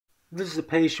This is a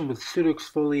patient with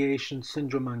pseudoexfoliation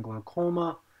syndrome and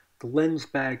glaucoma. The lens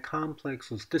bag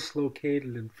complex is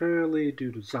dislocated inferiorly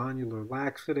due to zonular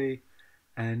laxity.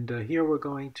 And here we're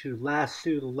going to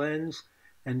lasso the lens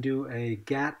and do a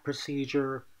GATT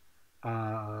procedure,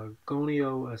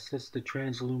 gonio-assisted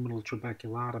transluminal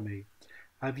trabeculotomy.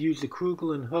 I've used a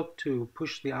Krugel hook to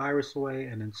push the iris away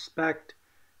and inspect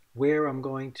where I'm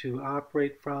going to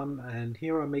operate from. And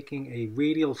here I'm making a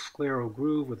radial scleral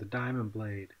groove with a diamond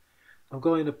blade. I'm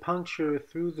going to puncture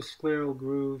through the scleral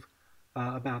groove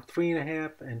about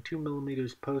 3.5 and 2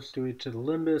 millimeters posterior to the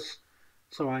limbus,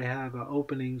 so I have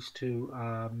openings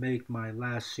to make my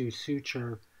lasso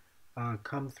suture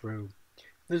come through.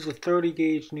 This is a 30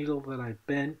 gauge needle that I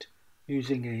bent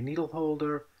using a needle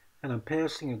holder, and I'm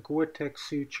passing a goretex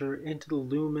suture into the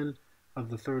lumen of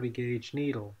the 30 gauge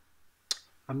needle.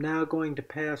 I'm now going to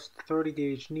pass the 30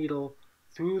 gauge needle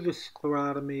through the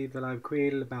sclerotomy that I've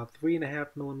created about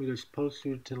 3.5 millimeters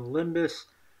posterior to the limbus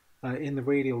in the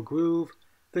radial groove.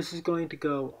 This is going to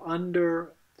go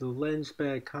under the lens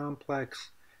bag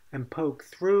complex and poke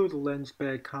through the lens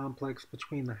bag complex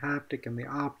between the haptic and the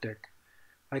optic.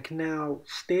 I can now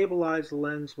stabilize the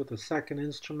lens with a second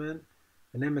instrument,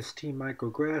 an MST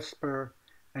micrograsper,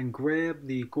 and grab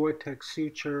the goretex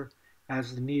suture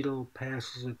as the needle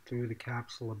passes it through the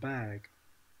capsular bag.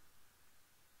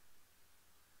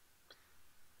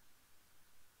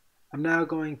 I'm now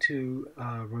going to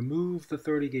remove the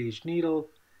 30 gauge needle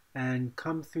and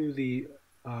come through the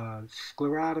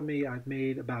sclerotomy. I've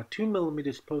made about 2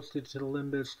 millimeters posterior to the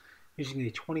limbus using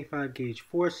a 25 gauge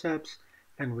forceps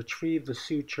and retrieve the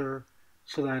suture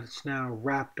so that it's now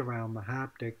wrapped around the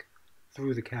haptic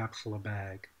through the capsular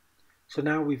bag. So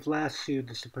now we've lassoed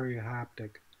the superior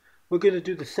haptic. We're going to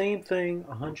do the same thing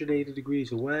 180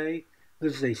 degrees away.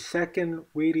 This is a second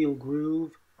radial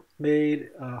groove made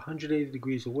 180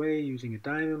 degrees away using a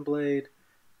diamond blade.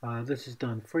 This is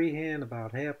done freehand,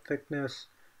 about half thickness.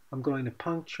 I'm going to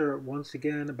puncture once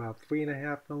again about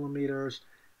 3.5 millimeters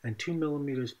and 2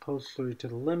 millimeters posterior to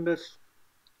the limbus.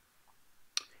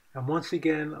 And once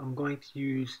again, I'm going to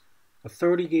use a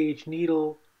 30 gauge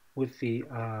needle with the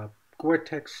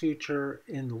goretex suture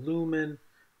in the lumen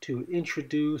to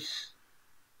introduce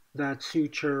that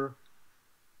suture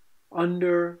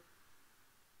under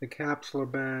the capsular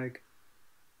bag,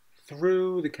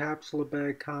 through the capsular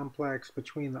bag complex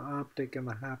between the optic and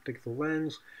the haptic of the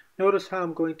lens. Notice how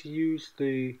I'm going to use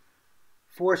the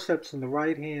forceps in the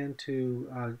right hand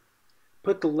to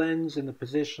put the lens in the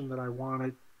position that I want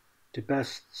it to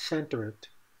best center it.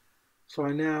 So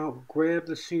I now grab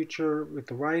the suture with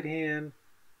the right hand,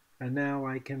 and now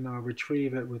I can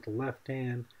retrieve it with the left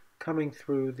hand, coming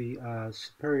through the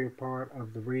superior part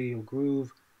of the radial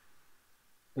groove,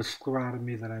 the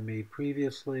sclerotomy that I made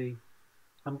previously.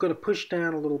 I'm going to push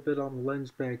down a little bit on the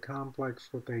lens bag complex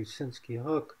with a Sinskey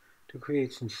hook to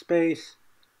create some space,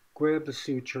 grab the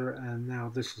suture, and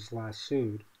now this is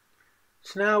lassoed.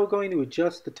 So now we're going to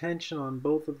adjust the tension on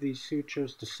both of these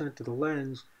sutures to center the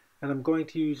lens, and I'm going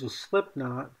to use a slip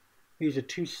knot. These are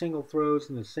 2 single throws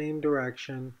in the same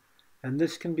direction, and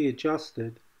this can be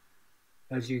adjusted.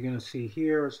 As you're going to see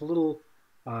here, it's a little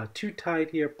too tight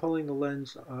here, pulling the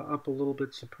lens up a little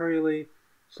bit superiorly,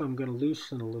 so I'm going to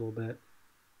loosen a little bit.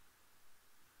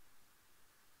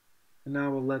 And now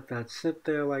we'll let that sit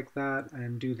there like that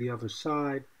and do the other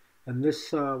side. And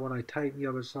this, when I tighten the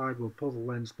other side, we'll pull the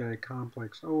lens bag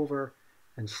complex over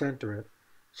and center it.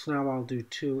 So now I'll do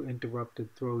 2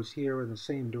 interrupted throws here in the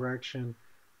same direction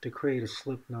to create a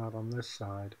slip knot on this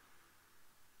side.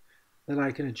 Then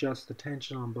I can adjust the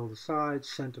tension on both sides,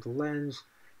 center the lens,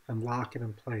 and lock it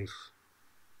in place.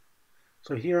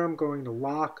 So here I'm going to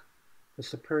lock the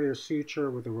superior suture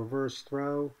with a reverse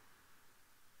throw,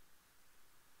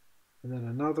 and then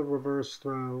another reverse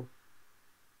throw.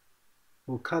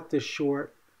 We'll cut this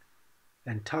short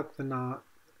and tuck the knot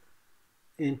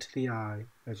into the eye,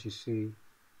 as you see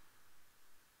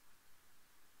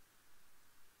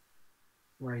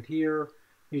right here,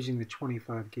 using the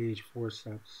 25 gauge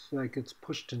forceps. So that gets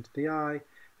pushed into the eye.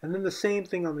 And then the same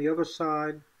thing on the other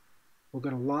side. We're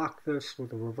going to lock this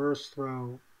with a reverse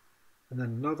throw, and then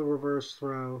another reverse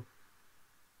throw.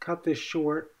 Cut this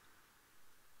short.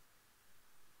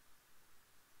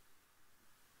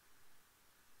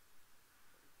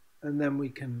 And then we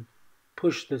can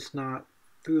push this knot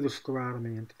through the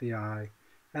sclerotomy into the eye,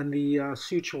 and the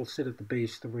suture will sit at the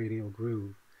base of the radial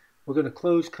groove. We're going to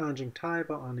close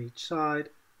conjunctiva on each side,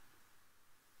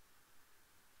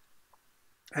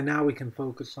 and now we can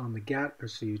focus on the GATT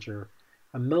procedure.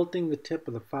 I'm melting the tip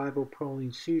of the 5-0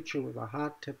 prolene suture with a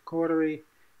hot tip cautery,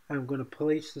 and I'm going to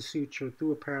place the suture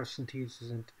through a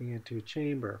paracentesis into the anterior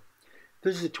chamber.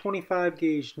 This is a 25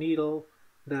 gauge needle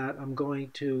that I'm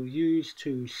going to use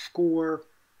to score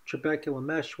trabecular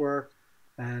meshwork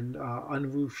and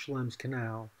unroof Schlemm's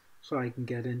canal so I can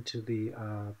get into the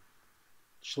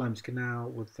Schlemm's canal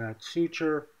with that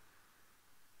suture.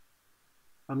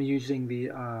 I'm using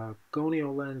the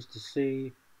gonio lens to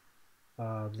see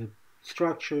the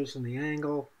structures and the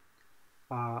angle.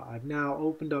 I've now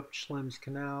opened up Schlemm's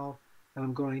canal and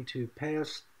I'm going to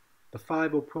pass the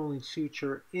 5/0 prolene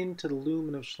suture into the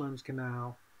lumen of Schlemm's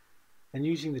canal, and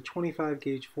using the 25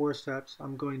 gauge forceps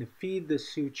I'm going to feed this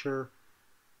suture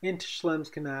into Schlemm's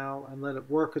canal and let it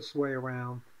work its way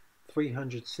around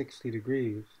 360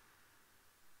 degrees.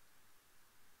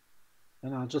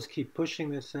 And I'll just keep pushing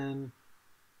this in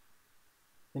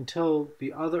until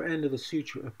the other end of the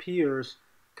suture appears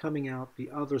coming out the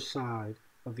other side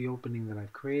of the opening that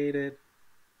I've created.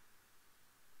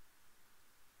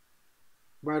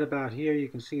 Right about here you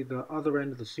can see the other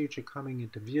end of the suture coming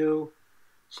into view.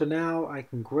 So now I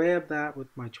can grab that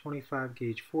with my 25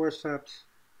 gauge forceps,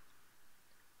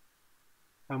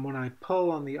 and when I pull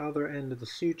on the other end of the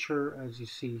suture, as you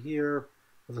see here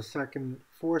with the second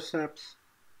forceps,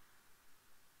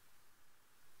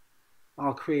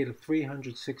 I'll create a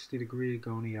 360 degree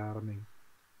goniotomy.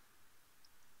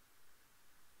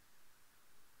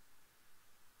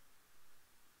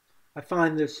 I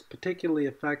find this particularly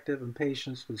effective in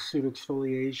patients with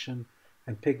pseudoexfoliation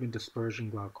and pigment dispersion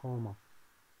glaucoma.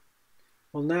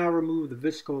 We'll now remove the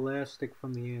viscoelastic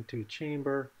from the anterior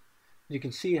chamber. You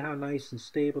can see how nice and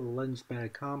stable the lens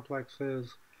bag complex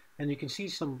is, and you can see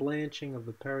some blanching of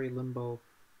the perilimbo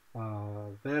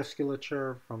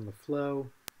vasculature from the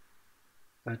flow.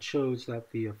 That shows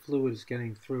that the fluid is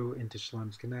getting through into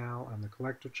Schlemm's canal and the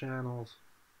collector channels,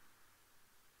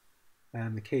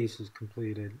 and the case is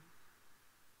completed.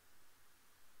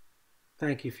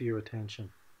 Thank you for your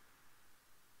attention.